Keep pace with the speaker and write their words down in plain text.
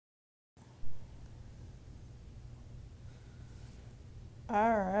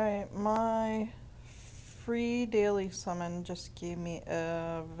Alright, my free daily summon just gave me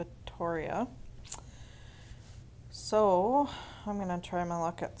a Victoria. So, I'm gonna try my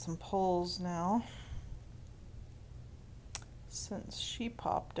luck at some pulls now. Since she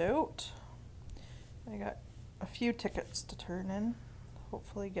popped out, I got a few tickets to turn in.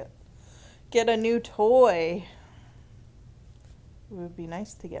 Hopefully get a new toy. It would be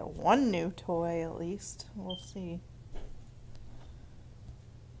nice to get one new toy at least. We'll see.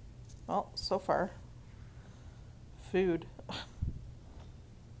 Well, so far, food.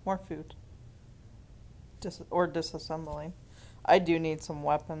 More food. Or disassembling. I do need some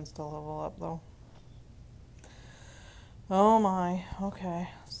weapons to level up though. Oh my, okay.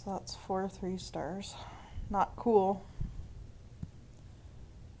 So that's 4 3-stars. Not cool.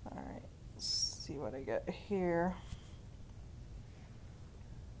 Alright, let's see what I get here.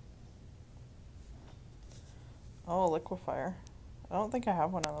 Oh, liquefier. I don't think I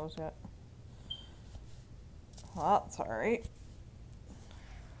have one of those yet. Well, that's alright.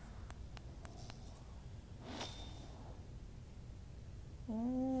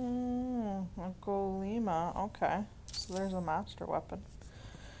 A Golema. Okay. So there's a master weapon.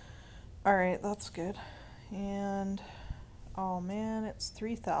 Alright, that's good. And oh man, it's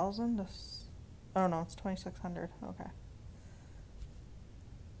 3,000. Oh no, it's 2,600. Okay.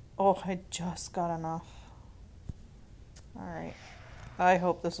 Oh, I just got enough. Alright. I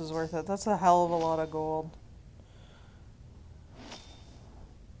hope this is worth it. That's a hell of a lot of gold.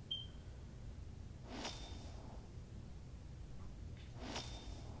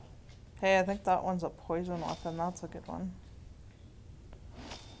 Hey, I think that one's a poison weapon. That's a good one.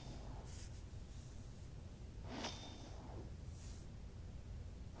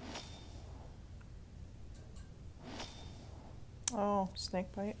 Oh,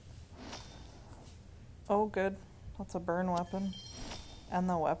 snake bite. Oh, good. That's a burn weapon. And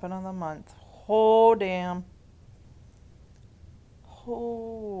the weapon of the month. Oh, damn.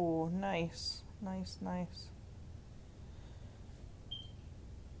 Oh, nice. Nice, nice.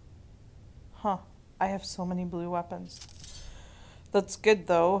 Huh. I have so many blue weapons. That's good,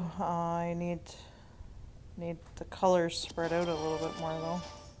 though. I need the colors spread out a little bit more, though.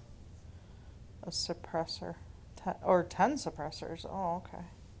 A suppressor. Or 10 suppressors. Oh, okay.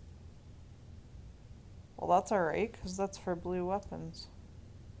 Well, that's alright, because that's for blue weapons.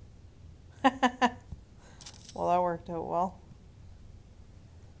 Well, that worked out well.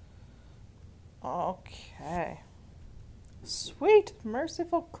 Okay. Sweet!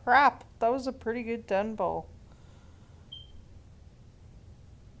 Merciful crap! That was a pretty good Denbo.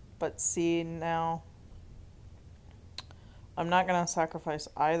 But see, now I'm not going to sacrifice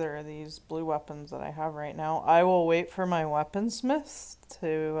either of these blue weapons that I have right now. I will wait for my weaponsmith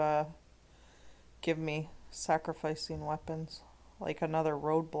to give me sacrificing weapons. Like another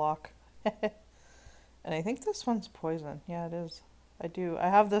roadblock. And I think this one's poison. Yeah, it is. I do. I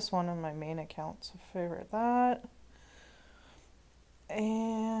have this one in my main account, so favorite that.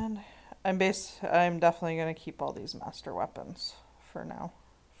 And I'm definitely going to keep all these master weapons for now,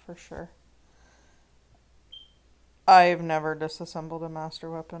 for sure. I've never disassembled a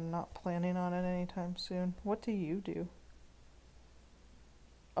master weapon, not planning on it anytime soon. What do you do?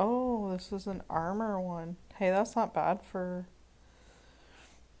 Oh, this is an armor one. Hey, that's not bad for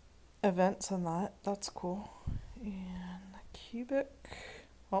events and that. That's cool. And cubic.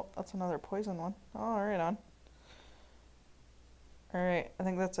 Oh, that's another poison one. Oh, right on. Alright, I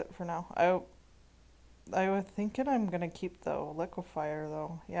think that's it for now. I was thinking I'm gonna keep the liquefier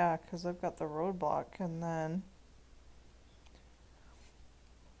though. Yeah, because I've got the roadblock and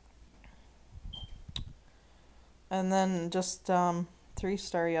then just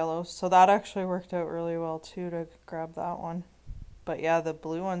 3-star yellows. So that actually worked out really well too to grab that one. But yeah, the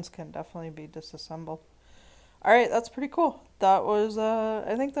blue ones can definitely be disassembled. Alright, that's pretty cool. That was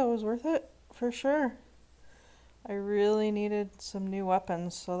I think that was worth it for sure. I really needed some new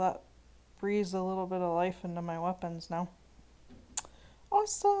weapons, so that breathes a little bit of life into my weapons now.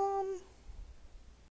 Awesome!